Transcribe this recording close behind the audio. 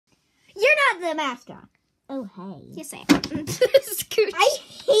the mascot. Oh, hey. Yes, I am. Scooch. I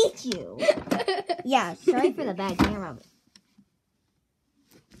hate you. Yeah, sorry for the bad camera.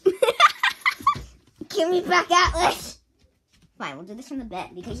 Give me back Atlas. Fine, we'll do this from the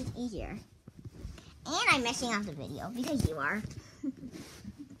bed because it's easier. And I'm messing up the video because you are.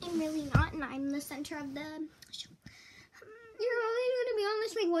 I'm really not, and I'm the center of the show. You're only going to be on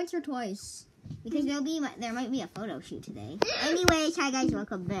this like once or twice. Because there might be a photo shoot today. Anyways, hi guys,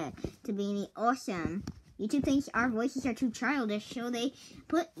 welcome back to Being Awesome. YouTube thinks our voices are too childish, so they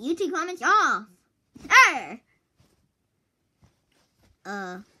put YouTube comments off.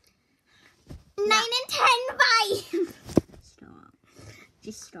 9 and 10, bye! Stop.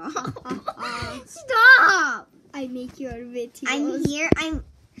 Just stop. Stop! I make your videos. I'm here,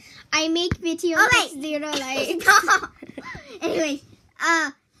 I make videos with 0 likes. Stop! Anyways,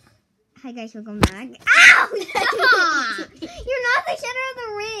 hi guys, welcome back. Ow! Stop! You're not the center of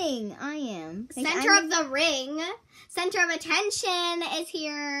the ring. I am. Center of the ring. Center of attention is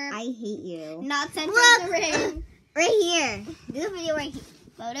here. I hate you. Not center of the ring. Right here. Do the video right here.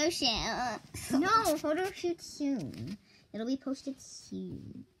 Photo shoot. No, photo shoot soon. It'll be posted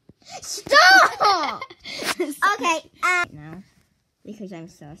soon. Stop! Okay. No, because I'm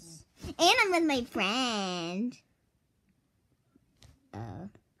sus. And I'm with my friend.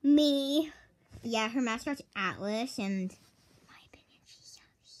 Me. Yeah, her mascot's Atlas, and My opinion, she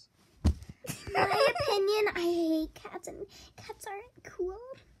sucks. My opinion, I hate cats, and cats aren't cool.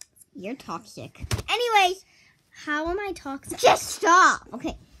 you're toxic. Anyways, How am I toxic? just stop.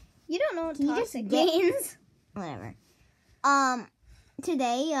 Okay, You don't know what Can you toxic just get- means. whatever.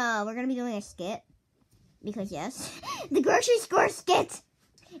 Today, we're gonna be doing a skit. Because yes, the grocery store skit.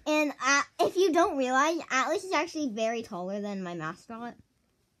 And if you don't realize, Atlas is actually very taller than my mascot.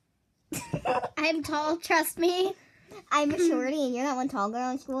 I'm tall, trust me. I'm a shorty, and you're that one tall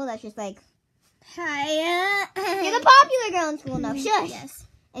girl in school that's just like, Hi. you're the popular girl in school. No, shush. Yes.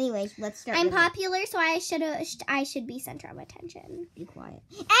 Anyways, let's start. I'm with it. popular, so I should be center of attention. Be quiet.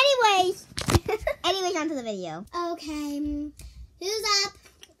 Anyways, on to the video. Okay. Who's up?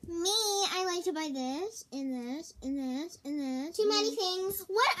 Me, I like to buy this, and this, and this, and this. Too many things.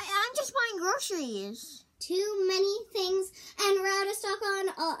 What? I'm just buying groceries. Too many things, and we're out of stock on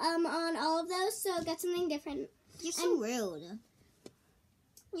all of those. So get something different. You're so rude.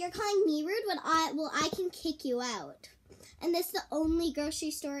 You're calling me rude? I can kick you out. And this is the only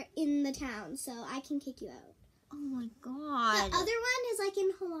grocery store in the town, so I can kick you out. Oh my The god. other one is like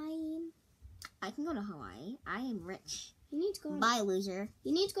in Hawaii. I can go to Hawaii. I am rich. You need to go. Bye, loser.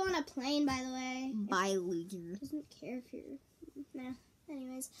 You need to go on a plane, by the way. Bye, loser. Doesn't care if you're. Nah.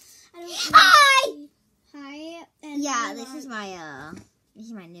 Anyways, I don't. Hi! Hi. And Yeah, this is my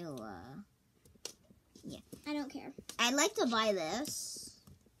new, yeah. I don't care. I'd like to buy this.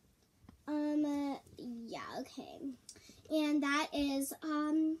 Yeah, okay. And that is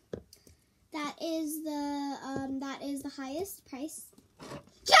the highest price.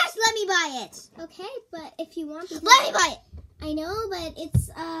 Just let me buy it. Okay, but if you want, Let me buy it. I know, but it's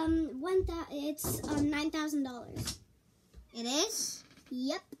 $9,000. It is?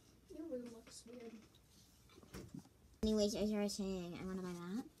 Yep. Your room looks weird. Anyways, as I was saying, I want to buy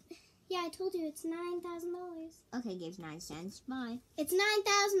that. Yeah, I told you it's $9,000. Okay, gives 9 cents. Bye. It's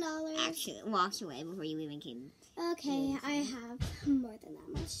 $9,000. Actually, it walks away before you even came. Okay, I have more than that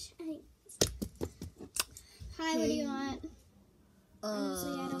much. Hi, what do you want?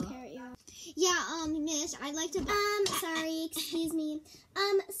 Honestly, I don't care what you want. Yeah, miss, I'd like to buy. Sorry, excuse me.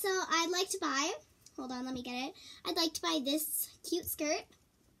 So I'd like to buy. Hold on, let me get it. I'd like to buy this cute skirt.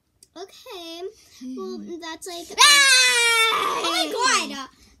 Okay. Well, that's like. Oh my god!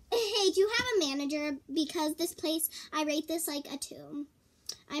 Hey, do you have a manager? Because this place, I rate this like a 2.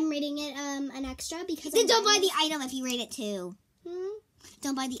 I'm rating it an extra because. Then don't buy the item if you rate it 2. Hmm?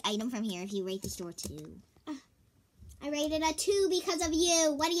 Don't buy the item from here if you rate the store 2. I rated a 2 because of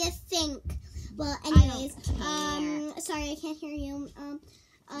you. What do you think? Well, anyways, sorry, I can't hear you.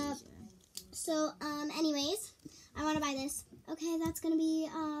 Anyways, I want to buy this. Okay, that's gonna be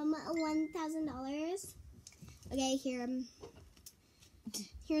 $1,000. Okay,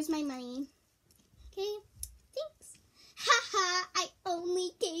 here's my money. Okay, thanks. Haha, I only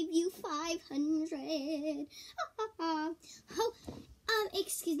gave you 500. Oh,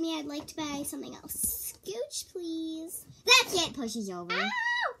 excuse me, I'd like to buy something else. Scooch, please. That's it. Pushes over. Ow!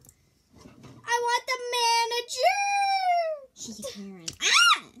 I want the manager. She's a Karen.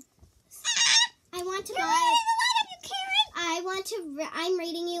 I want to You're buy. rating a lot of you, Karen. I want to. I'm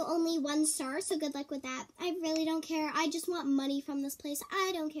rating you only 1 star, so good luck with that. I really don't care. I just want money from this place.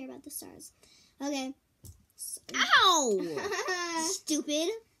 I don't care about the stars. Okay. Ow! Stupid.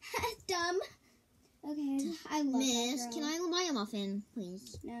 Dumb. Okay, I love Miss, that can girl. I buy a muffin,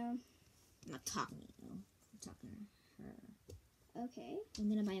 please? No. I'm not talking to you. I'm talking to her. Okay. I'm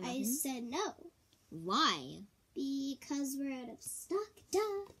gonna buy a muffin. I said no. Why? Because we're out of stock. Duh.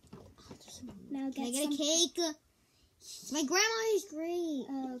 Now Can I get get some. a cake? My grandma is great.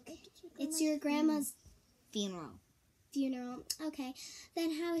 Okay. It's your grandma's funeral. funeral. Okay.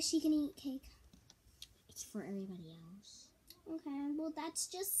 Then how is she gonna eat cake? It's for everybody else. Okay. Well, that's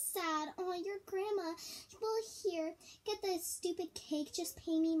just sad. Oh, your grandma. Well, here, get this stupid cake. Just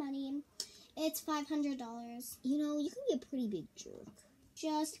pay me money. It's $500. You know, you can be a pretty big jerk.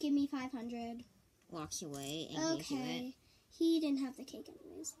 Just give me $500. Walks away and gives you it. Okay. He didn't have the cake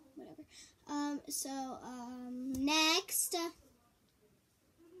anyways. Whatever. Next.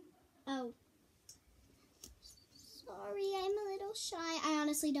 Oh. Sorry, I'm a little shy. I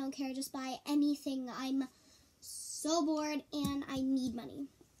honestly don't care. Just buy anything. I'm so bored and I need money.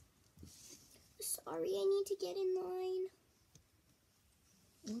 Sorry, I need to get in line.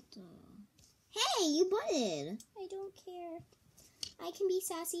 What the? Hey, you butted. I don't care. I can be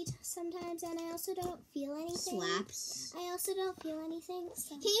sassy sometimes, and I also don't feel anything. Slaps. I also don't feel anything. So.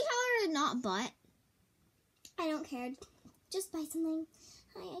 Can you tell her to not butt? I don't care. Just buy something.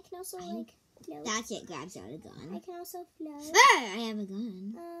 Hi, I can also like float. That's it. Grabs out a I gun. can also float. Ah, I have a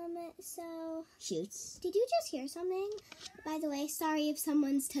gun. So Shoots. did you just hear something? By the way, sorry if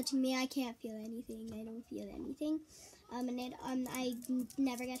someone's touching me. I can't feel anything. I don't feel anything. I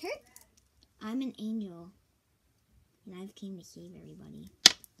never get hurt. I'm an angel, and I've came to save everybody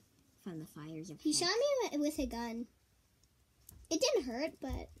from the fires of He hell. shot me with a gun. It didn't hurt,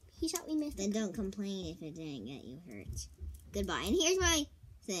 but he shot me with. Then don't complain if it didn't get you hurt. Goodbye. And here's my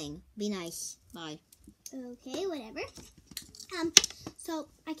thing. Be nice. Bye. Okay, whatever. So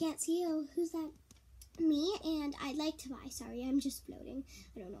I can't see you. Who's that? Me, and I'd like to buy. Sorry, I'm just floating.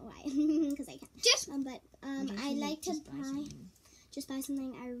 I don't know why, because I can't. Just. I'd like to buy. something. Just buy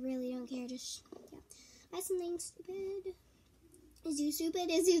something. I really don't care. Just buy something stupid. Is you stupid?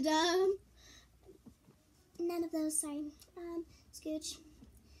 Is you dumb? None of those. Sorry. Scooch.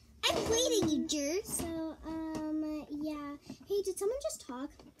 I'm waiting, you jerk. So, yeah. Hey, did someone just talk?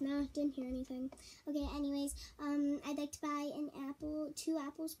 No, didn't hear anything. Okay, anyways, I'd like to buy an apple, 2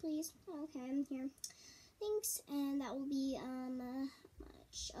 apples, please. Okay, I'm here. Thanks, and that will be,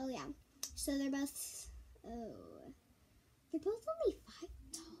 much. Oh, yeah. So they're both, they're both only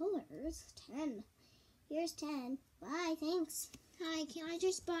 $5. 10. Here's 10. Bye, thanks. Hi, can I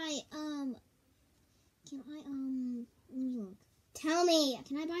just buy, let me look. Tell me.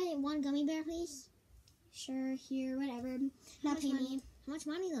 Can I buy 1 gummy bear, please? Sure, here, whatever. How Not much pay money? me. How much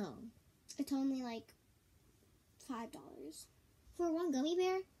money, though? It's only like $5. For 1 gummy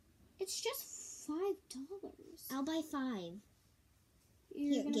bear? It's just $5. I'll buy 5.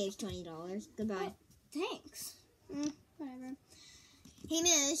 You're Here, gonna- Gabe's $20. Goodbye. Thanks. Whatever. Hey,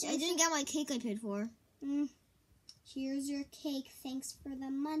 miss, I didn't get my cake I paid for. Here's your cake. Thanks for the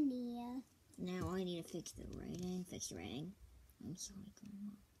money. Now I need to fix the writing. I'm sorry,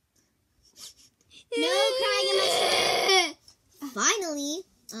 Grandma. No crying in my Finally.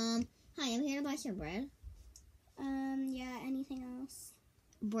 Hi, I'm here to buy some bread. Yeah, anything else?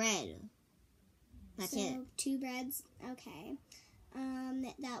 Bread. That's it. 2 breads. Okay.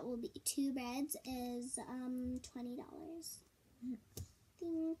 That will be 2 breads is $20.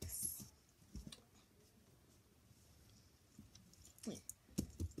 Thanks. Wait.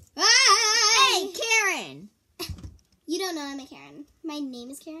 Hey! Hey, Karen! You don't know I'm a Karen. My name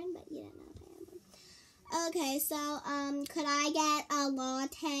is Karen, but you don't know if I am. Okay, so could I get a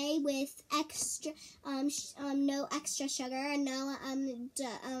latte with extra no extra sugar and no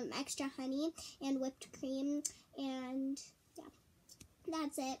extra honey and whipped cream, and yeah,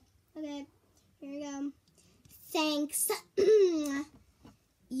 that's it. Okay, here we go. Thanks.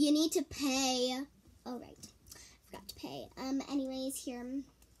 You need to pay. Oh right, forgot to pay. Anyways, here.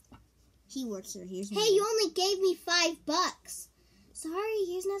 He works here. Here's Hey, you only gave me $5. Sorry,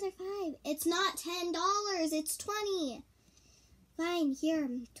 here's another 5. It's not $10, it's 20. Fine, here,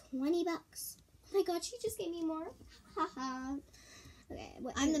 $20. Oh my god, she just gave me more. Haha. Okay,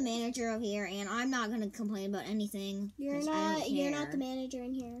 I'm the manager of here, and I'm not gonna complain about anything. You're 'cause I not. don't You're not care. the manager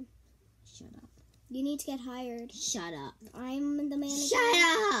in here. Shut up. You need to get hired. Shut up. I'm the manager. Shut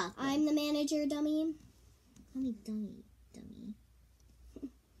up. I'm the manager, dummy. Call me dummy.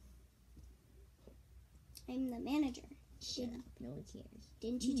 I'm the manager. Shut up. No one cares.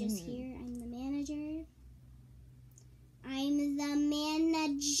 Didn't you just hear? I'm the manager. I'm the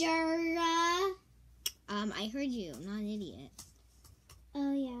manager. I heard you. I'm not an idiot.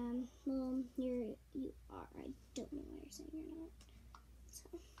 Oh yeah. Well, you are. I don't know why you're saying you're not.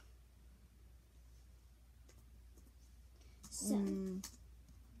 So. So.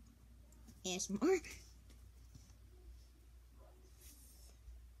 ASMR.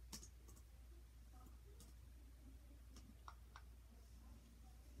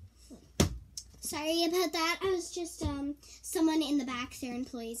 Sorry about that. I was just someone in the back. They're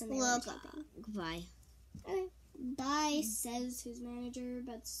employees and they were talking. Goodbye. Okay. Bye, says his manager,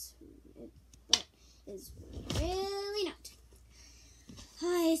 but is really not.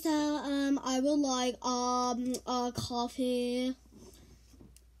 Hi, so I would like a coffee.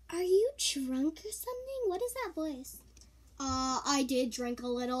 Are you drunk or something? What is that voice? I did drink a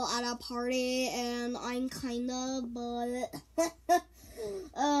little at a party, and I'm kind of, but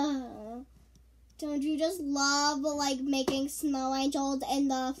don't you just love like making snow angels in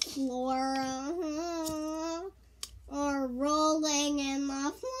the floor? Or rolling in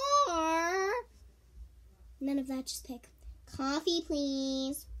the floor? None of that, just pick. Coffee,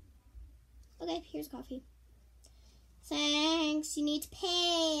 please. Okay, here's coffee. Thanks, you need to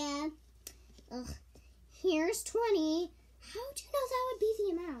pay. Ugh. Here's 20. How do you know that would be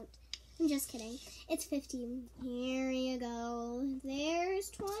the amount? I'm just kidding. It's 50. Here you go. There's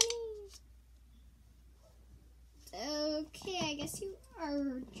 20. Okay, I guess you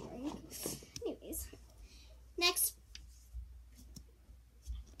are drunk. Anyways. Next.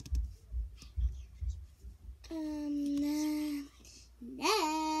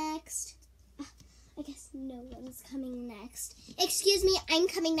 Next. I guess no one's coming next. Excuse me, I'm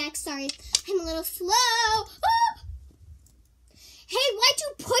coming next. Sorry, I'm a little slow. Ah! Hey, why'd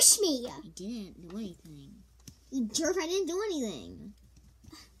you push me? I didn't do anything. You jerk, I didn't do anything.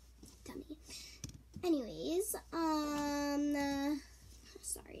 Dummy. Anyways,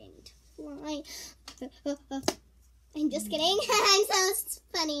 sorry, I need to fly. I'm just kidding. I'm so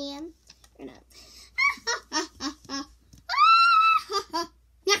funny. Or not.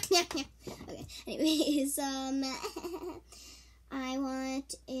 Okay, anyways, I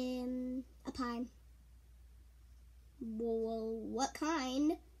want a pie. Well, what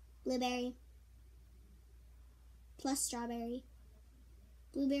kind? Blueberry. Plus strawberry.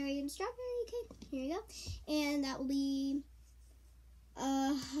 Blueberry and strawberry, okay, here you go. And that will be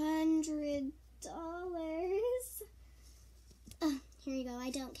 $100. Here you go, I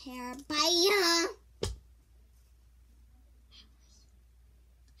don't care. Bye!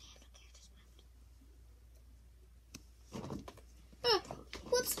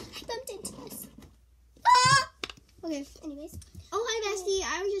 Whoops, I bumped into this. Okay, anyways. Oh, hi, bestie.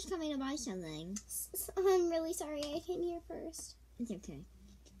 I was just coming to buy something. I'm really sorry I came here first. It's okay.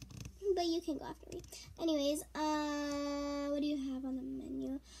 But you can go after me. Anyways, what do you have on the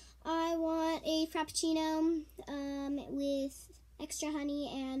menu? I want a frappuccino with extra honey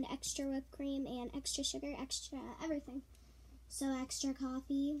and extra whipped cream and extra sugar, extra everything. So extra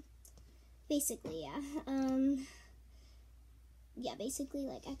coffee. Basically, yeah. Yeah, basically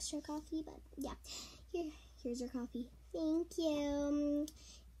like extra coffee, but yeah. Here's your coffee. Thank you.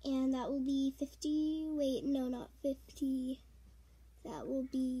 And that will be 50. Wait, no, not 50. That will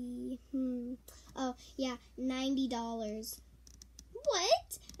be, oh, yeah, $90.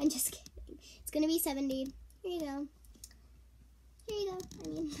 What? I'm just kidding. It's going to be 70. Here you go. Here you go. I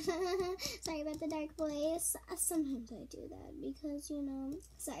mean, sorry about the dark voice. Sometimes I do that because, you know,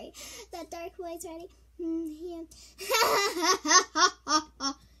 sorry. That dark voice, ready? Yeah.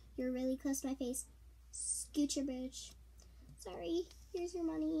 You're really close to my face. Scoot your bitch. Sorry. Here's your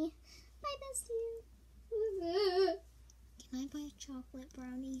money. Bye, bestie. Can I buy a chocolate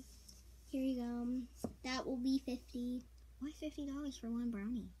brownie? Here you go. That will be 50. Why $50 for one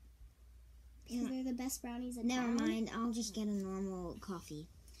brownie? Because they're the best brownies in Never town. mind. I'll just get a normal coffee.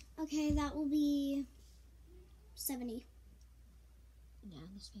 Okay, that will be 70. Yeah,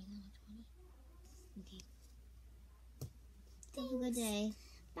 let's pay another 20. Okay. Have a good day.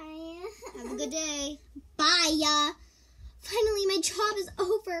 Bye. Have a good day. Bye. Finally, my job is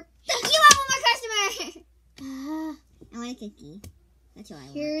over. You have one more customer. I want a cookie. That's what I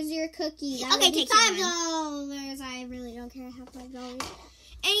want. Here's your cookie. That Okay, will be take your $5. I really don't care. I have $5.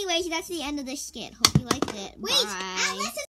 Anyways, that's the end of this skit. Hope you liked it. Wait, Bye. Atlas is